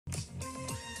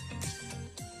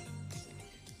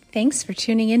Thanks for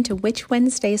tuning in to Witch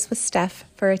Wednesdays with Steph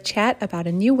for a chat about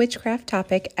a new witchcraft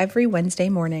topic every Wednesday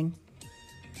morning.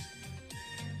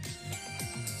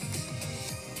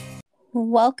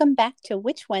 Welcome back to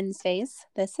Witch Wednesdays.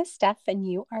 This is Steph, and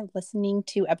you are listening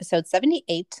to episode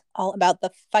 78, all about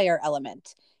the fire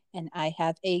element. And I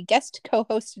have a guest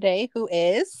co-host today who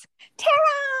is Tara!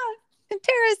 And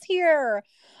Tara's here.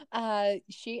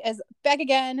 She is back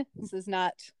again. This is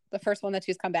not the first one that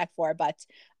she's come back for, but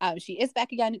she is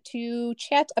back again to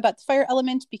chat about the fire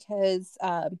element because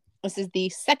this is the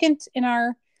second in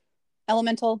our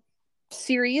elemental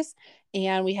series,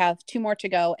 and we have 2 more to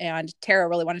go. And Tara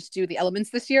really wanted to do the elements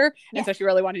this year, and so she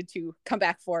really wanted to come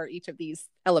back for each of these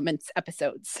elements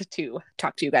episodes to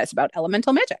talk to you guys about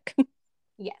elemental magic.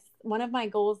 Yes, one of my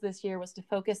goals this year was to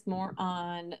focus more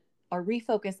on or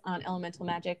refocus on elemental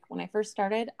magic. When I first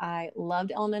started, I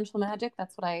loved elemental magic.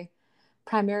 That's what I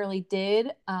primarily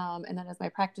did, and then as my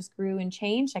practice grew and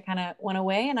changed, I kind of went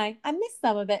away and I missed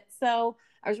some of it. So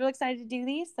I was really excited to do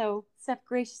these. So Steph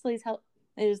graciously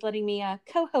is letting me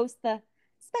co-host the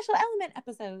special element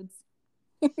episodes.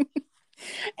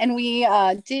 And we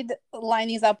did line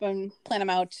these up and plan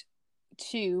them out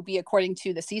to be according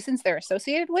to the seasons they're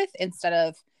associated with, instead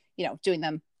of doing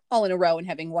them all in a row and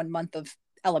having 1 month of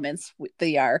elements.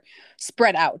 They are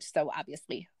spread out. So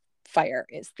obviously fire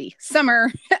is the summer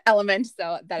element,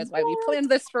 so that is why we planned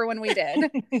this for when we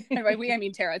did. And by we, I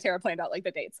mean Tara planned out like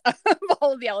the dates of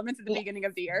all of the elements at the beginning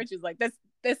of the year. She's like,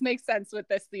 this makes sense with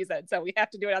this season, so we have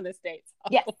to do it on this date. So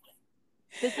yes,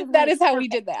 that is how we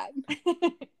did that.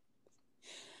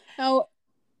 Now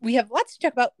we have lots to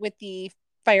talk about with the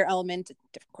fire element,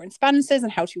 different correspondences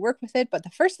and how to work with it, but the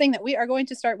first thing that we are going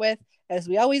to start with, as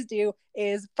we always do,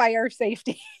 is fire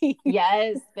safety.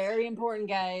 Yes, very important,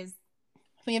 guys.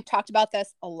 We have talked about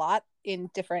this a lot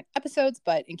in different episodes,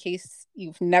 but in case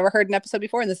you've never heard an episode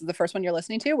before and this is the first one you're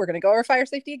listening to, we're going to go over fire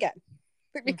safety again,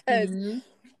 because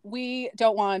we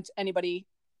don't want anybody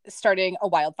starting a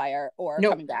wildfire or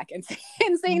coming back and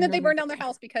saying that they burned down their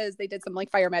house because they did some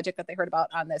like fire magic that they heard about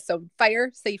on this. So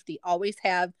fire safety, always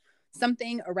have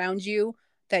something around you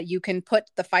that you can put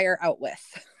the fire out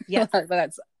with. Yes. Whether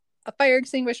that's a fire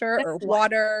extinguisher or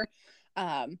water.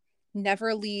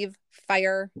 Never leave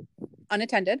fire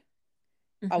unattended.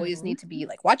 Always need to be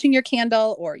like watching your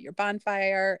candle or your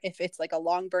bonfire. If it's like a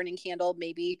long burning candle,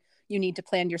 maybe you need to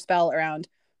plan your spell around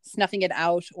snuffing it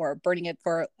out or burning it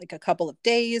for like a couple of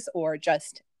days, or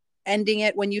just ending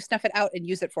it when you snuff it out and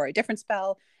use it for a different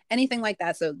spell, anything like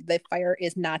that, so the fire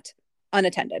is not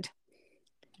unattended.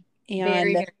 And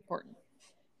very, very important.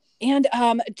 And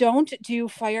don't do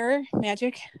fire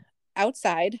magic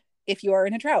outside if you are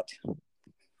in a drought.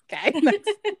 Okay.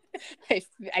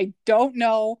 I don't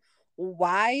know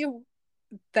why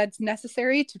that's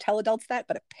necessary to tell adults that,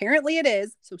 but apparently it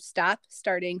is. So stop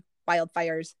starting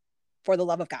wildfires, for the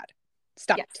love of God.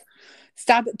 Stop. Yes.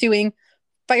 Stop doing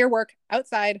firework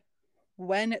outside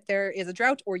when there is a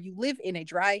drought or you live in a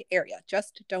dry area.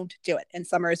 Just don't do it. And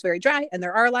summer is very dry and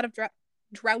there are a lot of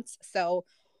droughts. So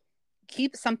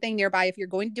keep something nearby. If you're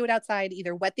going to do it outside,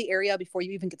 either wet the area before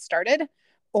you even get started,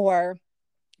 or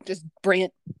just bring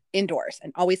it indoors,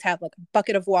 and always have like a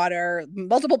bucket of water,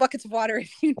 multiple buckets of water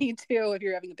if you need to, if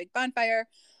you're having a big bonfire.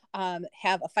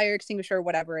 Have a fire extinguisher,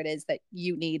 whatever it is that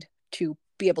you need to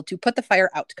be able to put the fire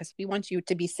out, because we want you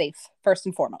to be safe first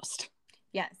and foremost.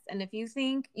 Yes. And if you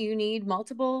think you need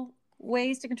multiple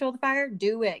ways to control the fire,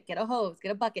 do it. Get a hose,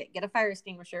 get a bucket, get a fire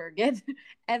extinguisher, get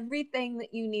everything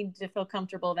that you need to feel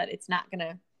comfortable that you're not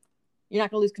going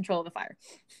to lose control of the fire.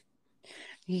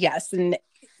 Yes. And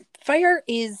fire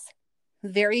is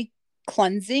very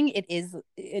cleansing. It is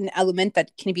an element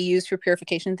that can be used for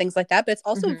purification, things like that, but it's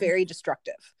also very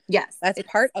destructive. Yes. That's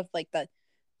part of like the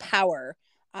power,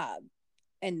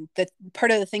 and the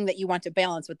part of the thing that you want to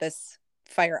balance with this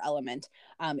fire element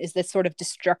is this sort of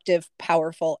destructive,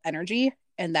 powerful energy.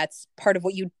 And that's part of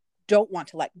what you don't want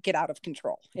to let get out of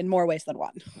control in more ways than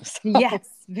one. So, yes,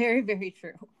 very, very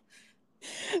true.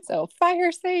 So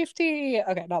fire safety.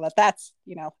 Okay, now that's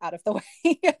out of the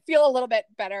way, I feel a little bit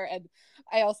better. And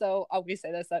I also always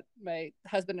say this, that my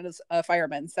husband is a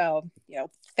fireman, so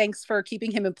thanks for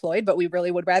keeping him employed, but we really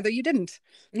would rather you didn't.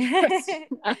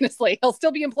 Honestly, he'll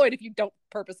still be employed if you don't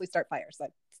purposely start fires.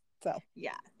 So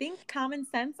yeah, think common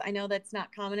sense. I know that's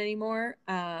not common anymore,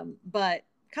 but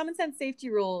common sense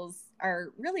safety rules are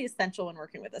really essential when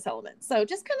working with this element. So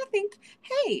just kind of think,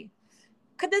 hey,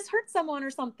 could this hurt someone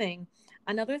or something?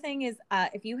 Another thing is,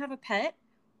 if you have a pet,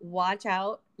 watch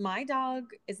out. My dog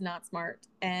is not smart.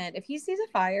 And if he sees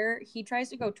a fire, he tries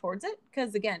to go towards it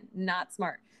because, again, not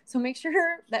smart. So make sure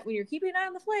that when you're keeping an eye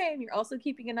on the flame, you're also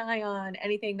keeping an eye on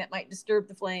anything that might disturb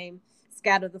the flame,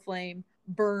 scatter the flame,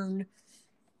 burn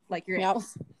like your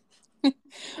animals.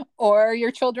 Or your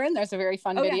children. There's a very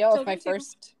fun video of my too.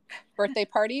 first birthday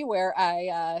party where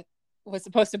I was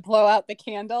supposed to blow out the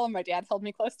candle and my dad held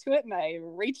me close to it and I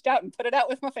reached out and put it out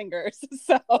with my fingers.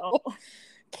 So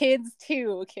kids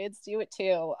do it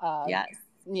too. Yes.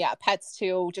 Yeah, pets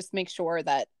too. Just make sure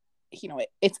that, you know,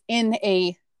 it's in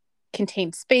a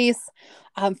contained space.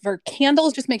 For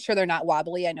candles, just make sure they're not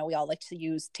wobbly. I know we all like to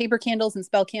use taper candles and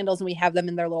spell candles and we have them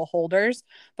in their little holders,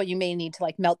 but you may need to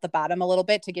like melt the bottom a little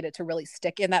bit to get it to really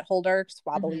stick in that holder.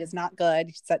 Wobbly is not good.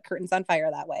 You set curtains on fire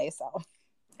that way. So,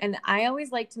 and I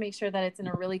always like to make sure that it's in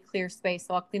a really clear space.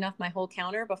 So I'll clean off my whole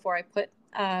counter before I put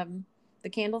the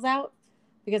candles out,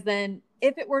 because then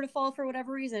if it were to fall for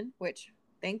whatever reason, which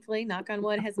thankfully, knock on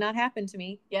wood, has not happened to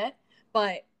me yet,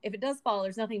 but if it does fall,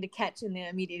 there's nothing to catch in the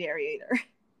immediate area either.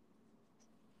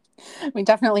 We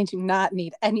definitely do not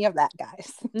need any of that,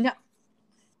 guys. No,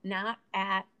 not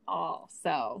at all.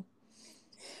 So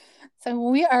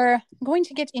we are going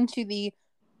to get into the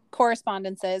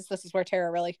correspondences. This is where Tara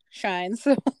really shines.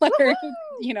 Let her,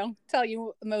 tell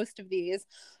you most of these.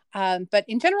 But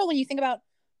in general, when you think about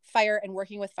fire and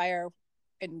working with fire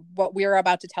and what we're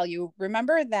about to tell you,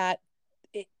 remember that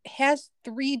it has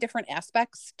 3 different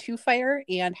aspects to fire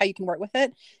and how you can work with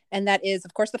it. And that is,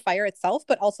 of course, the fire itself,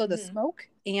 but also the smoke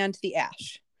and the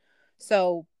ash.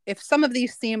 So if some of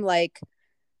these seem like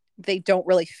they don't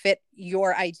really fit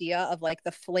your idea of like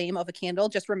the flame of a candle,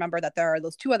 just remember that there are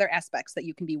those 2 other aspects that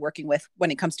you can be working with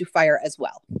when it comes to fire as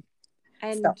well.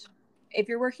 And if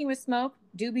you're working with smoke,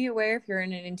 do be aware if you're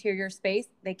in an interior space,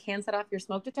 they can set off your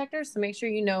smoke detectors. So make sure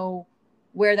you know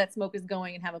where that smoke is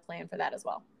going and have a plan for that as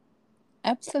well.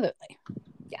 Absolutely.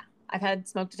 Yeah. I've had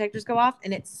smoke detectors go off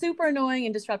and it's super annoying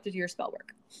and disruptive to your spell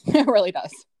work. It really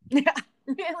does. Yeah.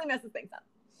 Really messes things up.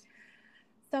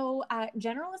 So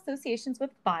general associations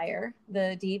with fire,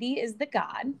 the deity is the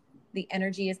god. The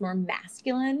energy is more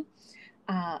masculine.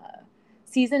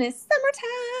 Season is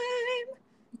summertime.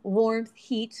 Warmth,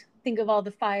 heat. Think of all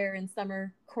the fire and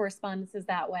summer correspondences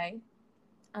that way.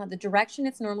 The direction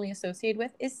it's normally associated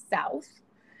with is south.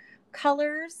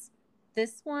 Colors.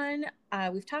 This one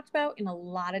we've talked about in a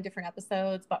lot of different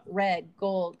episodes, but red,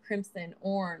 gold, crimson,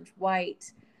 orange,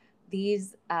 white,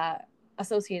 these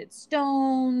associated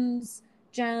stones,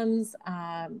 gems.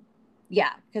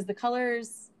 Because the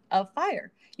colors of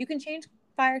fire. You can change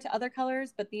fire to other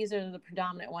colors, but these are the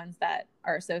predominant ones that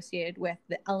are associated with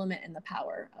the element and the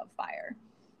power of fire.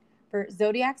 For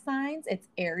zodiac signs, it's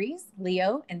Aries,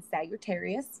 Leo, and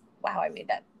Sagittarius. Wow, I made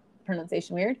that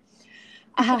pronunciation weird.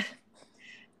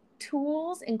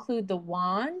 Tools include the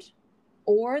wand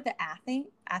or the athame.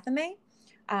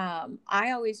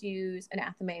 I always use an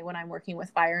athame when I'm working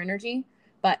with fire energy,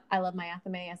 but I love my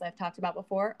athame, as I've talked about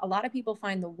before. A lot of people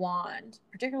find the wand,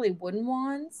 particularly wooden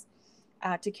wands,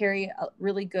 to carry a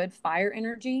really good fire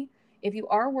energy. If you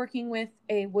are working with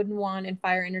a wooden wand and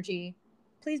fire energy,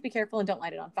 please be careful and don't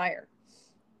light it on fire.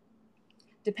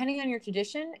 Depending on your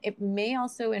tradition, it may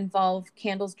also involve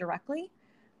candles directly.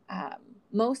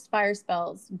 Most fire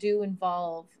spells do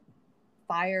involve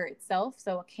fire itself,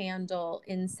 so a candle,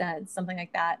 incense, something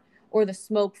like that, or the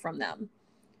smoke from them.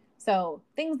 So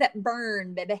things that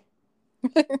burn, baby.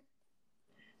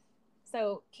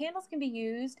 So candles can be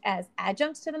used as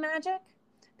adjuncts to the magic.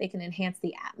 They can enhance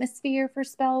the atmosphere for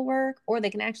spell work, or they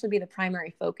can actually be the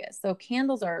primary focus. So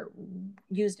candles are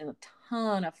used in a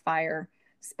ton of fire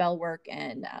spell work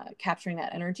and capturing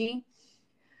that energy.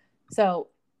 So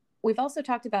we've also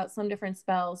talked about some different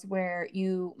spells where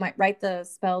you might write the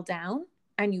spell down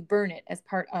and you burn it as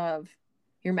part of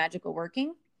your magical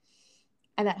working.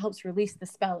 And that helps release the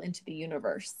spell into the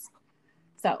universe.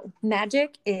 So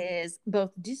magic is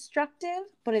both destructive,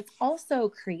 but it's also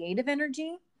creative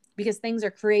energy because things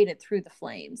are created through the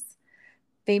flames.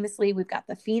 Famously, we've got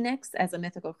the phoenix as a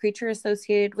mythical creature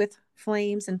associated with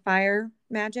flames and fire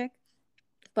magic.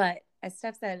 But as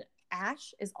Steph said,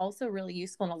 ash is also really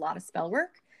useful in a lot of spell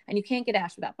work. And you can't get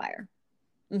ash without fire.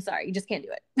 I'm sorry, you just can't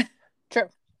do it. True.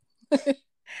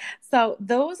 So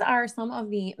those are some of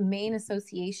the main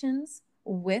associations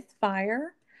with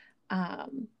fire.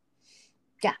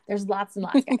 There's lots and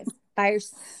lots, guys.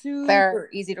 Fire's super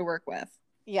easy to work with.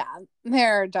 Yeah,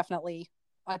 there are definitely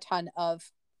a ton of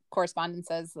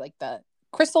correspondences. Like the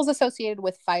crystals associated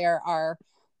with fire are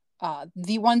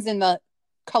the ones in the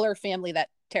color family that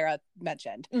Tara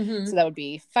mentioned. Mm-hmm. So that would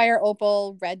be fire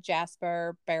opal, red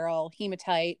jasper, beryl,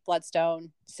 hematite,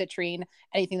 bloodstone, citrine,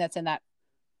 anything that's in that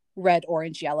red,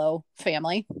 orange, yellow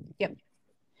family. Yep.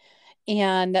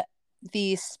 And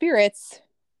the spirits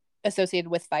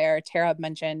associated with fire, Tara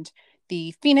mentioned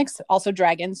the phoenix, also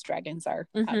dragons. Dragons are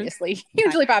obviously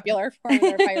hugely popular for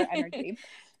their fire energy.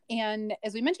 And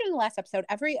as we mentioned in the last episode,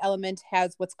 every element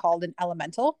has what's called an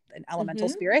elemental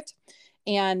spirit.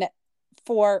 And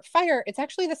for fire, it's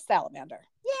actually the salamander.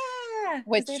 Yeah,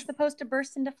 which they're supposed to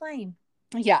burst into flame.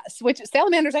 Yes, which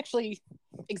salamanders actually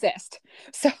exist.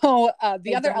 So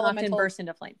the other elemental burst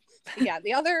into flame.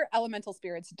 The other elemental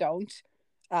spirits don't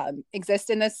exist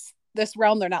in this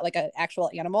realm. They're not like an actual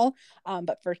animal.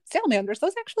 But for salamanders,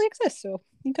 those actually exist. So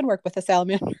you can work with a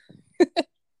salamander.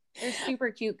 They're super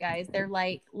cute, guys. They're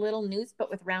like little newts, but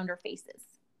with rounder faces.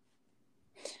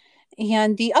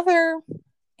 And the other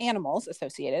animals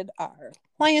associated are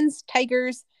lions,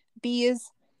 tigers, bees,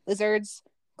 lizards,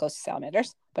 close to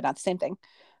salamanders, but not the same thing.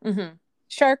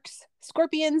 Sharks,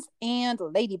 scorpions, and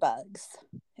ladybugs.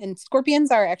 And scorpions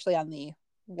are actually on the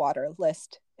water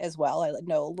list as well. I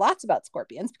know lots about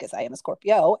scorpions because I am a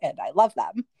Scorpio and I love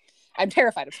them. I'm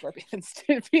terrified of scorpions,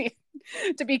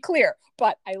 to be clear,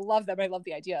 but I love them. I love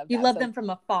the idea of them. You love them from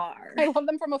afar. I love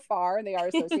them from afar, and they are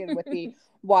associated with the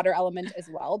water element as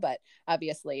well. But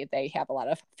obviously, they have a lot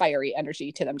of fiery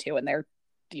energy to them too, and they're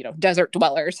desert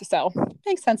dwellers. So it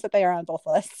makes sense that they are on both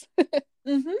lists.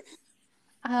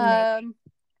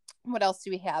 What else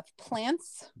do we have?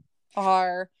 Plants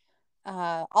are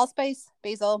allspice,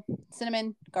 basil,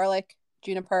 cinnamon, garlic,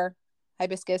 juniper,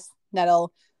 hibiscus,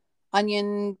 nettle,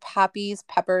 onion, poppies,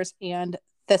 peppers, and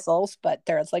thistles. But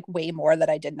there's like way more that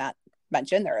I did not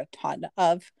mention. There are a ton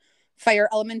of fire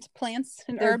element plants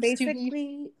and They're herbs.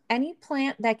 basically any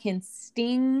plant that can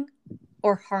sting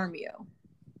or harm you.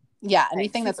 Yeah,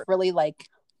 anything that's really like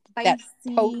spicy.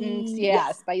 That potent.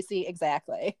 Yeah, spicy.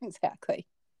 Exactly.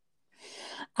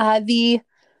 The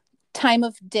time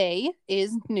of day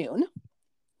is noon.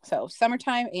 So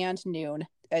summertime and noon.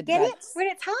 Get it? When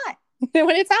it's hot.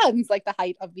 When it's hot, it's like the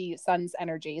height of the sun's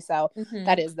energy. So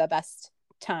that is the best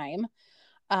time.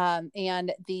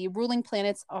 And the ruling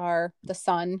planets are the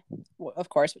sun, of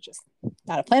course, which is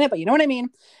not a planet, but you know what I mean,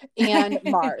 and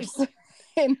Mars.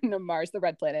 And Mars, the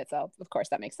red planet. So of course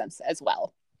that makes sense as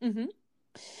well.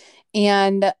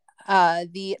 And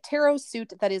the tarot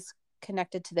suit that is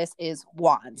connected to this is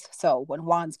wands. So when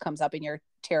wands comes up in your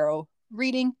tarot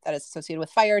reading, that is associated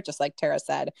with fire, just like Tara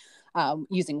said.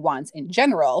 Using wands in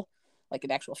general, like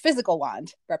an actual physical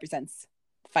wand, represents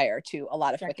fire to a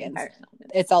lot of Wiccans.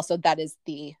 It's also, that is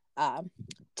the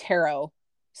tarot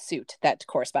suit that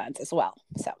corresponds as well.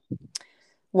 So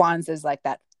wands is like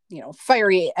that,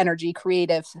 fiery energy,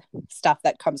 creative stuff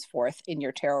that comes forth in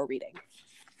your tarot reading.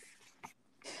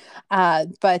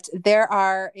 But there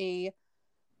are a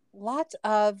lot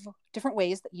of different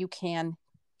ways that you can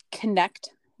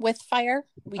connect with fire.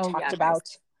 We talked about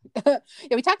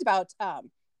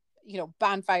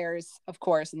bonfires, of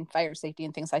course, and fire safety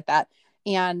and things like that.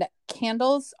 And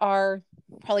candles are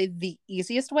probably the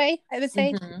easiest way, I would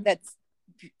say,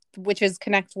 which is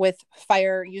connect with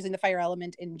fire, using the fire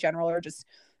element in general, or just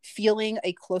feeling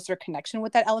a closer connection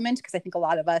with that element. Because I think a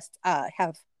lot of us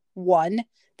have one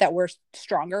that we're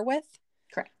stronger with.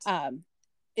 Correct.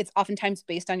 It's oftentimes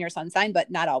based on your sun sign, but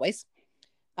not always.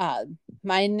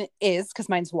 Mine is, because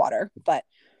mine's water, but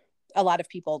a lot of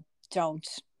people don't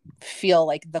feel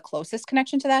like the closest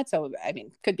connection to that. So, I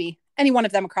mean, could be any one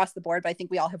of them across the board, but I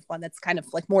think we all have one that's kind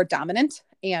of like more dominant,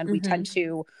 and we tend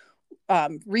to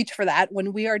reach for that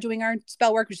when we are doing our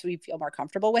spell work, because we feel more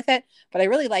comfortable with it. But I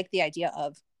really like the idea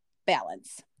of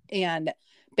balance and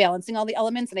balancing all the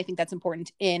elements. And I think that's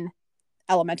important in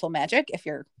elemental magic. If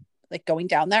you're like going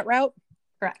down that route,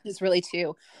 correct, is really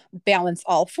to balance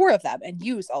all four of them and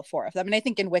use all four of them. And I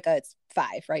think in Wicca it's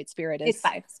 5, right? Spirit is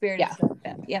 5. Spirit is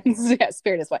 5. Yep. Yeah,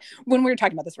 spirit is what. When we were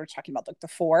talking about this, we're talking about like the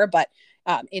 4, but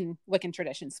in Wiccan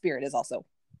tradition, spirit is also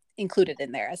included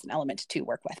in there as an element to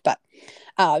work with. But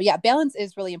balance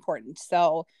is really important.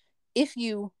 So if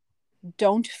you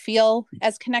don't feel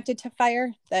as connected to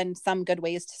fire, then some good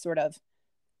ways to sort of,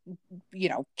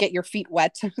 get your feet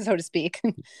wet, so to speak,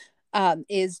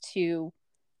 is to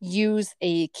use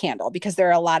a candle, because there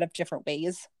are a lot of different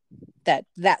ways that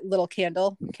little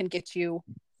candle can get you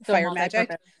fire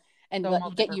magic and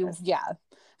get you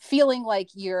feeling like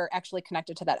you're actually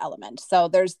connected to that element. So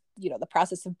there's the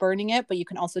process of burning it, but you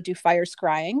can also do fire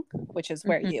scrying, which is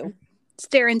where you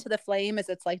stare into the flame as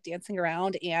it's like dancing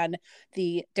around, and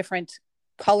the different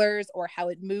colors or how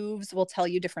it moves will tell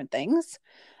you different things,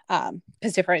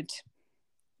 because different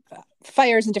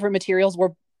fires and different materials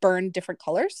will burn different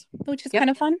colors, which is kind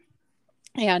of fun.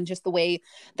 And just the way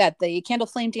that the candle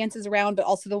flame dances around, but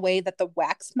also the way that the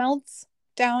wax melts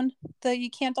down the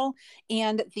candle,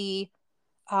 and the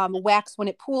wax, when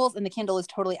it pools and the candle is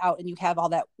totally out and you have all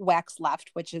that wax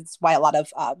left, which is why a lot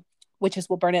of witches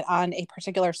will burn it on a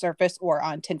particular surface or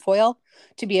on tinfoil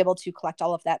to be able to collect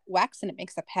all of that wax, and it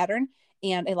makes a pattern.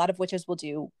 And a lot of witches will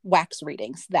do wax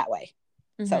readings that way.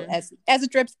 So as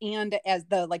it drips and as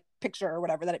the like picture or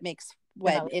whatever that it makes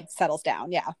when it settles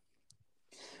down. Yeah.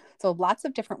 So lots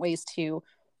of different ways to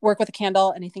work with a candle.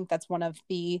 And I think that's one of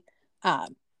the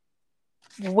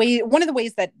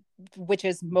ways that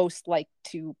witches most like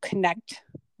to connect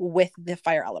with the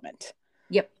fire element.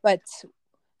 Yep. But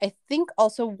I think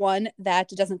also one that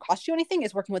doesn't cost you anything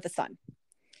is working with the sun.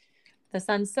 The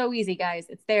sun's so easy, guys.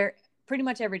 It's there pretty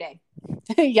much every day.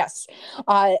 Yes.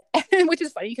 Which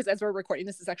is funny because as we're recording,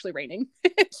 this is actually raining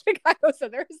in Chicago. So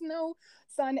there is no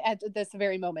sun at this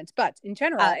very moment. But in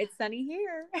general, it's sunny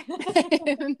here.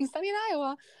 Sunny in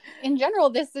Iowa. In general,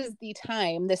 this is the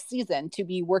time, this season, to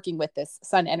be working with this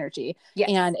sun energy. Yes.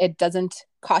 And it doesn't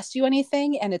cost you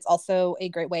anything. And it's also a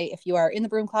great way if you are in the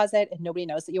broom closet and nobody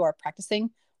knows that you are practicing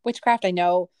witchcraft. I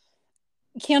know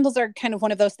candles are kind of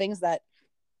one of those things that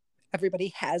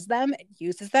everybody has them and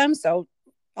uses them. So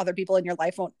other people in your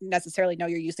life won't necessarily know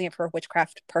you're using it for a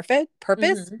witchcraft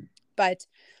purpose. But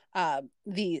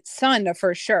the sun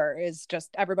for sure is just,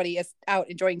 everybody is out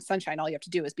enjoying sunshine. All you have to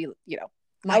do is be,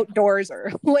 outdoors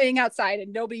or laying outside,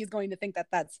 and nobody's going to think that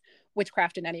that's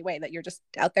witchcraft in any way, that you're just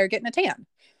out there getting a tan.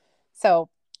 So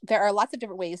there are lots of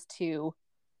different ways to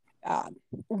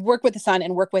work with the sun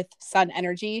and work with sun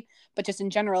energy. But just in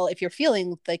general, if you're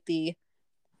feeling like the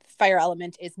fire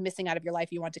element is missing out of your life,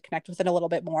 you want to connect with it a little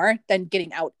bit more, then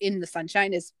getting out in the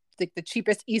sunshine is the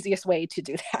cheapest, easiest way to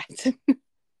do that.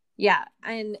 Yeah.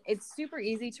 And it's super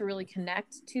easy to really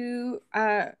connect to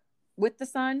with the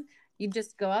sun. You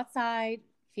just go outside,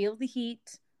 feel the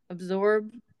heat,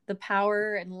 absorb the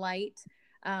power and light.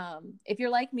 If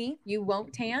you're like me, you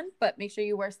won't tan, but make sure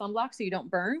you wear sunblock so you don't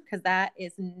burn, because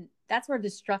that's where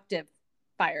destructive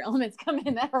fire elements come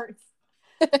in. That hurts.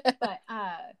 But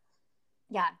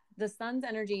yeah, the sun's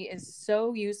energy is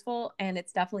so useful, and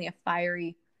it's definitely a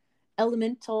fiery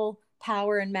elemental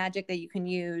power and magic that you can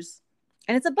use.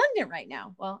 And it's abundant right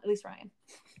now. Well, at least Ryan.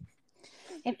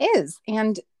 It is.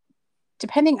 And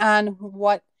depending on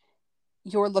what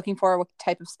you're looking for, what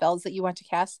type of spells that you want to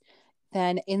cast,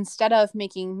 then instead of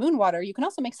making moon water, you can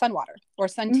also make sun water or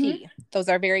sun tea. Those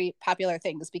are very popular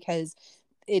things because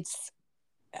it's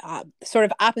sort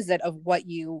of opposite of what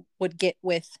you would get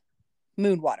with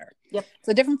moon water. Yep.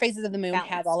 So different phases of the moon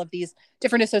have all of these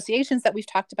different associations that we've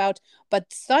talked about,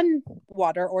 but sun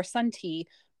water or sun tea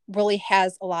really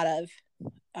has a lot of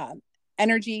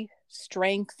energy,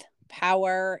 strength,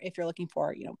 power. If you're looking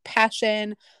for,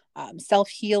 passion,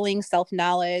 self-healing,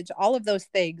 self-knowledge, all of those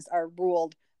things are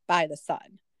ruled by the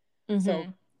sun. So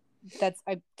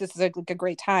this is a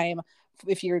great time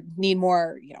if you need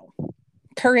more,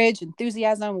 courage,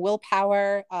 enthusiasm,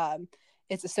 willpower.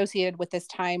 It's associated with this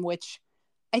time, which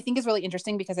I think is really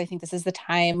interesting because I think this is the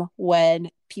time when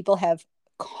people have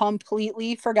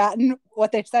completely forgotten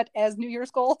what they've set as New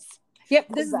Year's goals. Yep,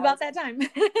 this is about that time.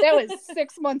 That was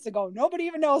 6 months ago. Nobody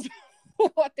even knows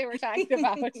what they were talking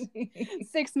about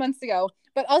 6 months ago.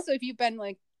 But also, if you've been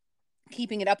like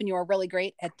keeping it up and you were really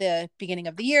great at the beginning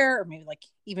of the year, or maybe like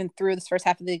even through this first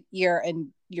half of the year, and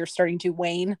you're starting to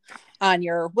wane on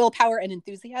your willpower and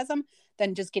enthusiasm,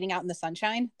 then just getting out in the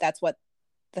sunshine, that's what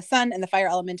the sun and the fire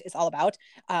element is all about,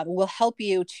 will help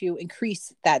you to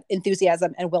increase that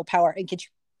enthusiasm and willpower and get you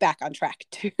back on track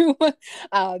to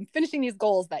finishing these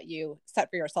goals that you set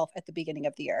for yourself at the beginning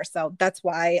of the year. So that's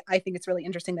why I think it's really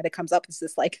interesting that it comes up as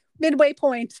this like midway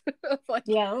point. Like,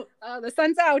 the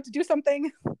sun's out, do something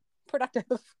productive.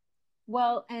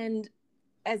 Well, and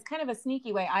as kind of a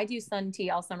sneaky way, I do sun tea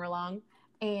all summer long.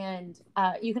 And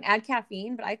you can add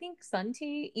caffeine, but I think sun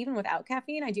tea, even without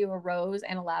caffeine, I do a rose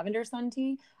and a lavender sun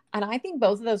tea. And I think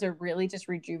both of those are really just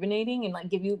rejuvenating and like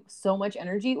give you so much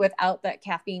energy without that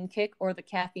caffeine kick or the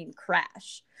caffeine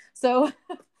crash. So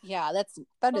yeah, that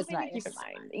is nice. Keep in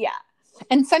mind. Yeah.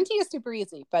 And sun tea is super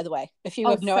easy, by the way. If you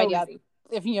have no idea,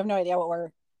 if you have no idea what we're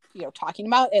talking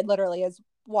about, it literally is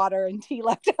water and tea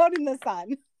left out in the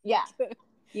sun. Yeah.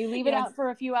 You leave it out for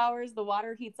a few hours, the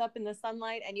water heats up in the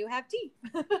sunlight, and you have tea.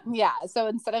 Yeah. So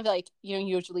instead of like,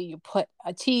 usually you put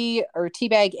a tea or tea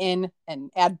bag in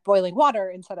and add boiling water,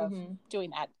 instead of doing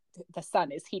that, the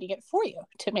sun is heating it for you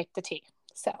to make the tea.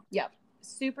 So yeah,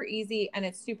 super easy and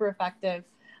it's super effective.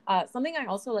 Something I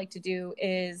also like to do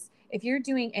is if you're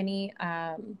doing any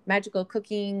magical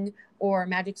cooking or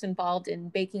magic's involved in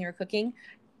baking or cooking,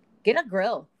 get a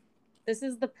grill. This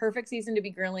is the perfect season to be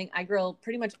grilling. I grill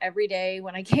pretty much every day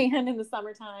when I can in the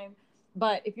summertime.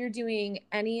 But if you're doing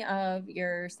any of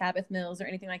your Sabbath meals or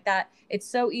anything like that, it's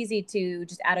so easy to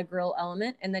just add a grill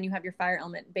element, and then you have your fire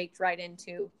element baked right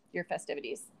into your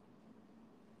festivities.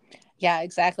 Yeah,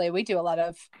 exactly. We do a lot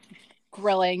of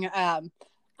grilling.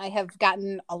 I have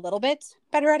gotten a little bit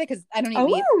better at it because I don't eat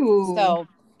meat. Oh, So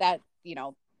that,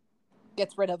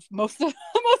 gets rid of most of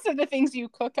most of the things you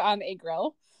cook on a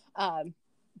grill.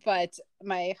 But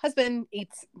my husband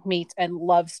eats meat and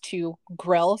loves to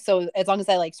grill. So as long as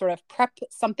I like sort of prep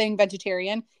something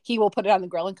vegetarian, he will put it on the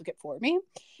grill and cook it for me.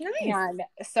 nice. And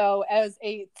so as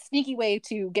a sneaky way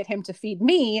to get him to feed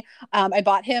me, I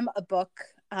bought him a book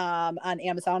on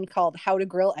Amazon called How to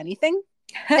Grill Anything.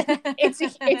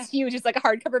 It's huge. It's like a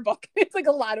hardcover book. It's like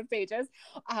a lot of pages,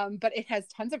 but it has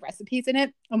tons of recipes in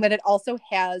it, and then it also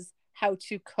has how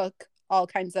to cook all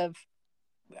kinds of,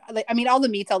 all the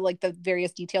meats, all like the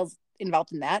various details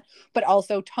involved in that, but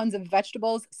also tons of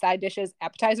vegetables, side dishes,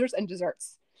 appetizers, and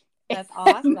desserts. That's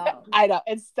awesome. I know,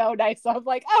 it's so nice. So I'm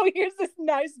like, oh, here's this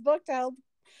nice book to help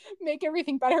make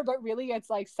everything better, but really it's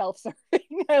like self-serving.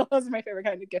 Those are my favorite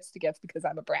kind of gifts to give because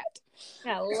I'm a brat.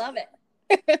 I love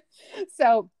it.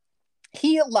 So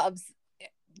he loves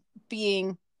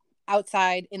being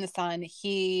outside in the sun.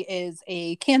 He is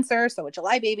a Cancer, so a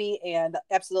July baby, and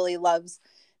absolutely loves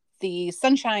the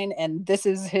sunshine. And this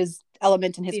is his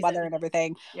element and his Season. weather and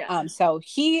everything. Yeah. So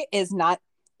he is not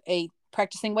a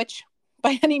practicing witch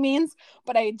by any means,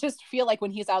 but I just feel like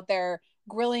when he's out there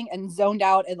grilling and zoned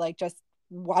out and like just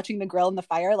watching the grill and the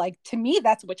fire, like to me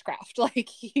that's witchcraft. Like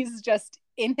he's just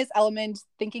in his element,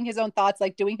 thinking his own thoughts,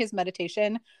 like doing his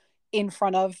meditation in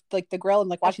front of like the grill and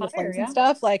like watching the flames and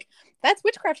stuff. Like that's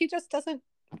witchcraft. He just doesn't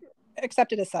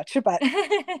accept it as such, but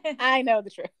I know the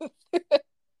truth.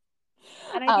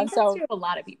 And I think that's true of a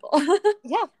lot of people.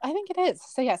 Yeah, I think it is.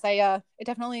 So yes, I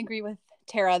definitely agree with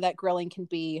Tara that grilling can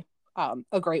be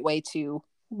a great way to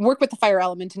work with the fire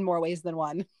element in more ways than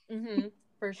one. Mm-hmm,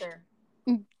 for sure.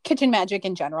 Kitchen magic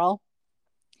in general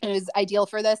is ideal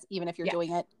for this, even if you're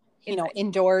doing it,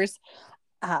 indoors.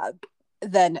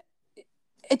 Then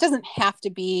it doesn't have to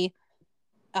be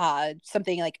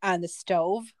something like on the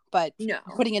stove, but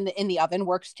putting in the oven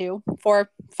works too for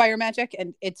fire magic.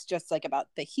 And it's just like about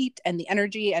the heat and the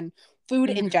energy, and food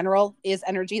in general is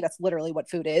energy. That's literally what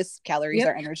food is. Calories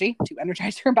are energy to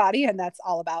energize your body, and that's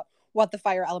all about what the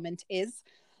fire element is.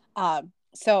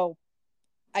 So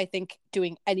I think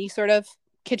doing any sort of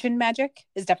kitchen magic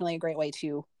is definitely a great way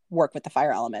to work with the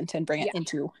fire element and bring it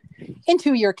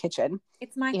into your kitchen.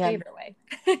 It's my favorite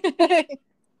way.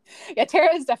 Yeah,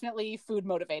 Tara is definitely food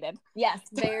motivated. Yes,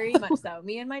 very much so.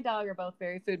 Me and my dog are both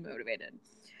very food motivated.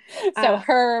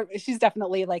 So she's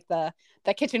definitely like the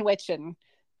kitchen witch, and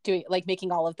doing like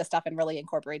making all of the stuff and really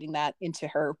incorporating that into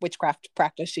her witchcraft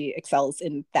practice. She excels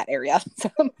in that area. So.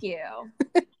 Thank you.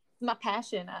 It's my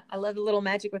passion. I love a little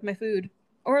magic with my food,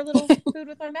 or a little food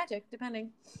with my magic,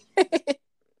 depending. So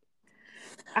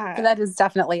that is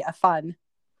definitely a fun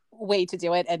way to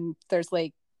do it, and there's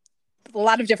like a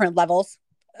lot of different levels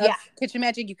of kitchen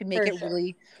magic. You can make it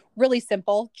really, really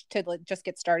simple to just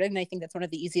get started, and I think that's one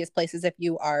of the easiest places if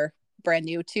you are brand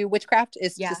new to witchcraft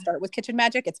is to start with kitchen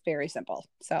magic. It's very simple.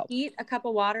 So heat a cup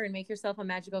of water and make yourself a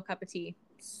magical cup of tea.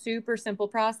 Super simple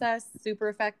process, super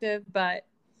effective, but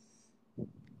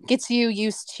gets you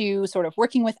used to sort of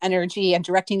working with energy and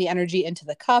directing the energy into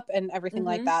the cup and everything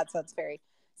like that. So it's a very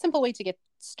simple way to get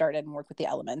started and work with the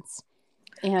elements.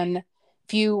 And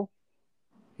if you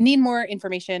need more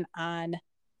information on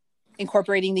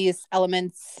incorporating these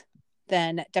elements,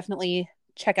 then definitely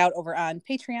check out over on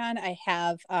Patreon. I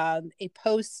have a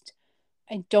post.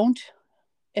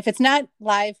 If it's not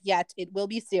live yet, it will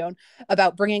be soon,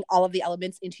 about bringing all of the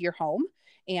elements into your home.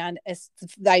 And as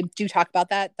I do talk about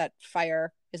that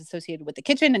fire is associated with the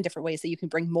kitchen and different ways that you can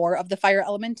bring more of the fire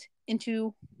element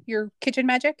into your kitchen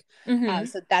magic.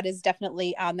 So that is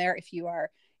definitely on there if you are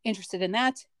interested in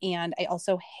that. And I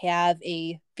also have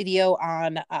a video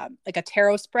on like a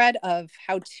tarot spread of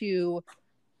how to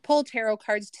pull tarot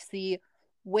cards to see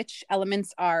which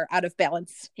elements are out of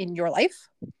balance in your life,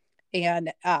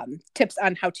 and tips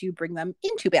on how to bring them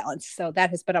into balance. So that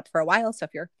has been up for a while. So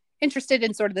if you're interested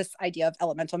in sort of this idea of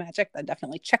elemental magic, then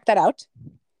definitely check that out.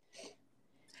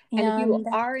 And if you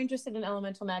are interested in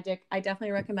elemental magic, I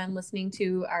definitely recommend listening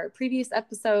to our previous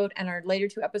episode and our later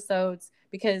 2 episodes,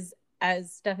 because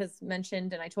as Steph has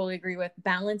mentioned, and I totally agree with,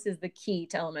 balance is the key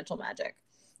to elemental magic.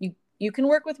 You can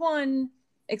work with one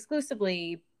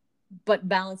exclusively, but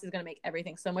balance is going to make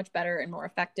everything so much better and more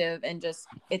effective, and just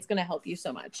it's going to help you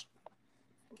so much.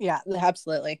 Yeah,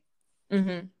 absolutely.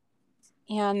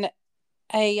 And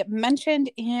I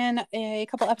mentioned in a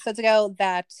couple episodes ago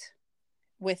that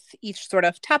with each sort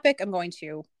of topic, I'm going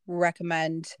to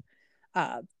recommend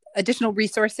additional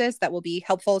resources that will be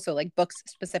helpful. So like books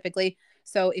specifically.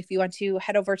 So if you want to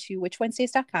head over to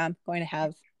witchwednesdays.com, I'm going to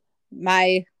have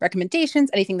my recommendations,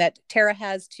 anything that Tara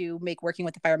has to make working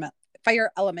with the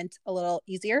fire element a little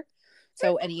easier.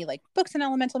 So any like books and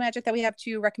elemental magic that we have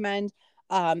to recommend,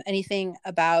 anything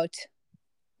about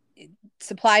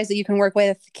supplies that you can work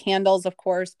with, candles, of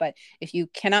course. But if you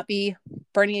cannot be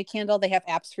burning a candle, they have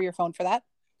apps for your phone for that.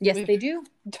 Yes, they do.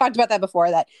 Talked about that before,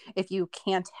 that if you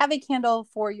can't have a candle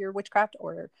for your witchcraft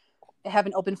or have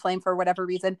an open flame for whatever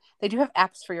reason, they do have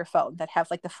apps for your phone that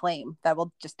have like the flame that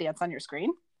will just dance on your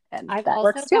screen. And I've that also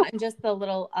works too. gotten just the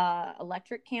little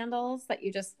electric candles that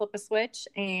you just flip a switch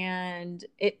and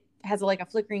it has like a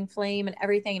flickering flame and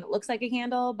everything. And it looks like a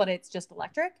candle, but it's just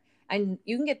electric. And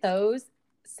you can get those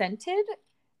scented,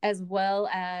 as well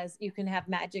as you can have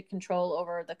magic control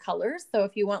over the colors. So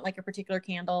if you want like a particular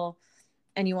candle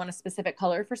and you want a specific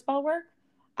color for spell work,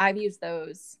 I've used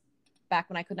those back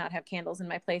when I could not have candles in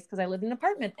my place because I lived in an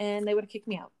apartment and they would have kicked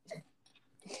me out.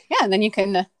 Yeah, and then you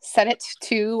can set it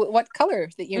to what color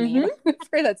that you need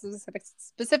for that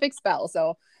specific spell.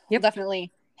 So we'll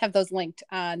definitely have those linked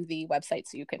on the website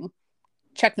so you can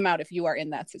check them out if you are in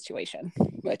that situation,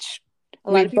 which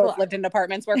a lot of people both lived in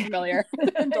apartments. We're familiar.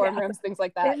 Dorm rooms, things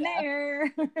like that. In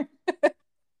there.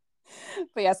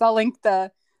 But yes, I'll link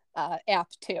the app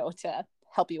too to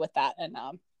help you with that. And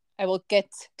I will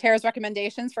get Tara's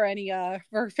recommendations for any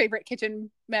her favorite kitchen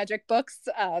magic books.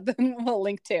 Then we'll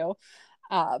link to.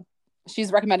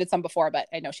 She's recommended some before, but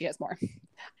I know she has more.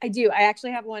 I do. I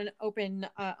actually have one open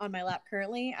on my lap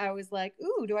currently. I was like,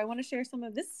 ooh, do I want to share some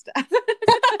of this stuff?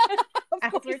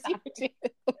 Of course you do.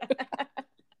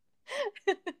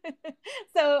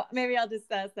 So maybe I'll just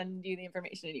send you the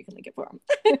information and you can link it for them.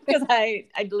 Because I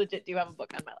legit do have a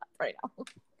book on my lap right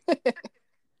now.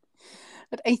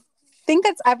 But I think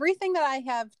that's everything that I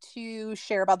have to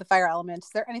share about the fire element. Is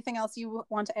there anything else you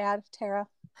want to add, Tara?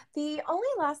 The only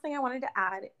last thing I wanted to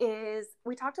add is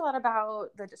we talked a lot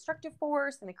about the destructive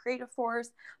force and the creative force,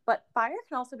 but fire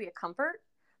can also be a comfort.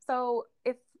 So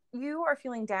if you are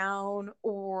feeling down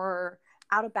or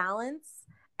out of balance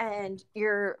and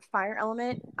your fire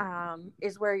element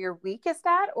is where you're weakest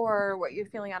at or what you're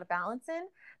feeling out of balance in,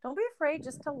 don't be afraid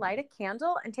just to light a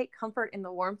candle and take comfort in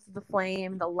the warmth of the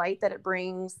flame, the light that it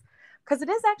brings, because it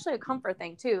is actually a comfort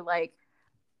thing too. Like,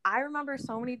 I remember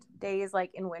so many days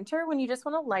like in winter when you just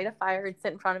want to light a fire and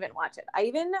sit in front of it and watch it. I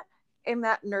even am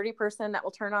that nerdy person that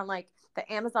will turn on like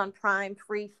the Amazon Prime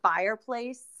free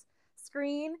fireplace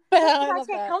screen. I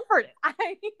take comfort.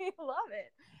 I love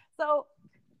it. So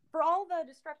for all the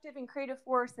destructive and creative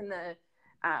force and the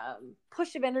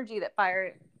push of energy that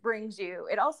fire brings you,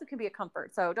 it also can be a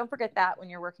comfort. So don't forget that when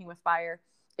you're working with fire.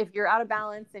 If you're out of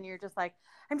balance and you're just like,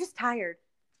 I'm just tired,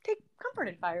 take comfort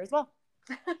in fire as well.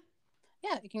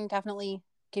 Yeah, it can definitely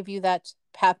give you that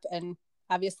pep. And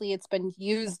obviously it's been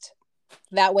used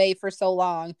that way for so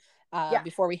long.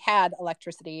 Before we had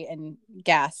electricity and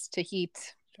gas to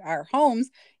heat our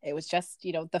homes, it was just,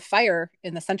 the fire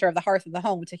in the center of the hearth of the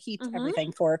home to heat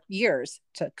everything for years,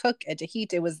 to cook and to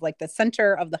heat. It was like the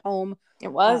center of the home. It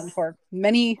was for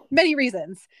many, many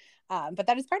reasons. But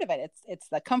that is part of it. It's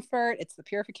the comfort, it's the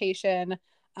purification,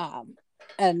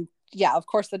 and yeah, of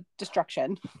course, the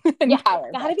destruction and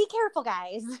power. Gotta be careful,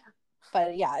 guys.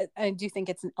 But yeah, I do think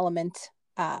it's an element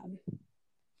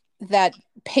that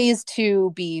pays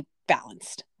to be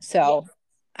balanced. So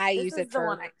I use it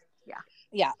for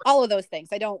all of those things.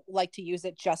 I don't like to use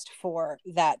it just for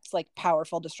that like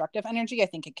powerful destructive energy. I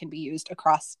think it can be used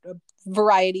across a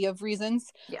variety of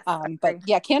reasons. Yes, but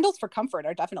yeah, candles for comfort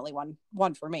are definitely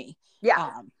one for me.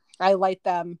 I light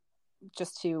them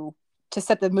just to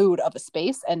set the mood of a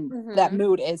space, and that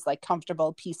mood is like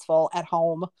comfortable, peaceful, at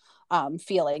home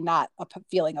feeling, not a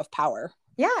feeling of power.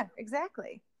 Yeah,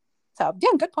 exactly. So yeah,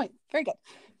 good point. Very good.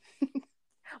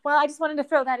 Well, I just wanted to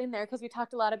throw that in there because we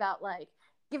talked a lot about like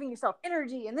giving yourself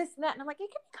energy and this and that, and I'm like, it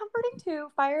can be comforting too.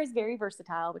 Fire is very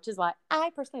versatile, which is why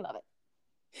I personally love it.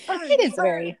 It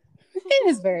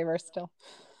is very versatile.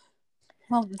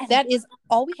 Well, that is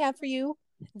all we have for you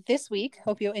this week.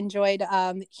 Hope you enjoyed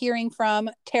hearing from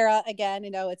Tara again.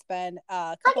 It's been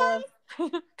a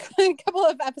couple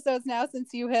of episodes now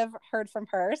since you have heard from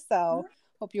her, so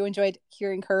hope you enjoyed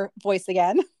hearing her voice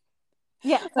again.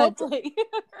 Yeah, hopefully.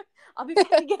 I'll be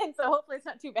back again, so hopefully it's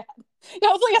not too bad. Yeah,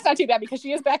 hopefully it's not too bad because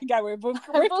she is back again. We're committed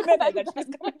that she's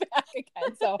coming back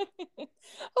again, so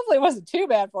hopefully it wasn't too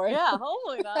bad for you. Yeah,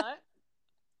 hopefully not.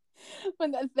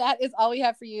 That is all we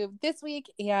have for you this week,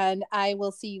 and I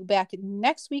will see you back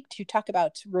next week to talk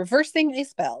about reversing a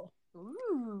spell.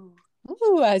 Ooh,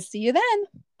 I'll see you then.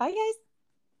 Bye, guys.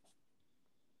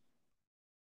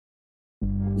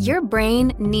 Your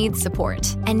brain needs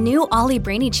support, and new Ollie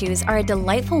Brainy Chews are a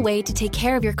delightful way to take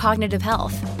care of your cognitive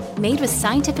health. Made with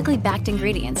scientifically backed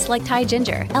ingredients like Thai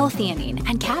ginger, L-theanine,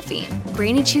 and caffeine,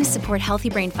 Brainy Chews support healthy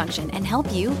brain function and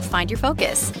help you find your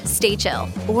focus, stay chill,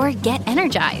 or get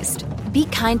energized. Be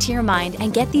kind to your mind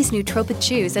and get these nootropic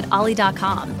chews at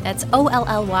ollie.com. That's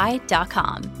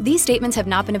OLLY.com. These statements have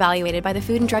not been evaluated by the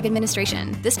Food and Drug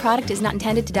Administration. This product is not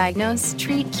intended to diagnose,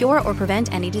 treat, cure, or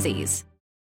prevent any disease.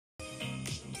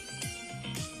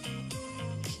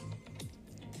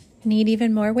 Need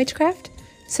even more witchcraft?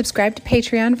 Subscribe to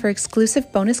Patreon for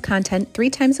exclusive bonus content 3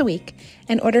 times a week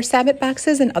and order Sabbath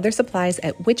boxes and other supplies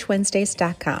at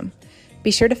witchwednesdays.com.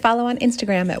 Be sure to follow on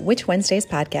Instagram at Witch Wednesdays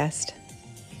Podcast.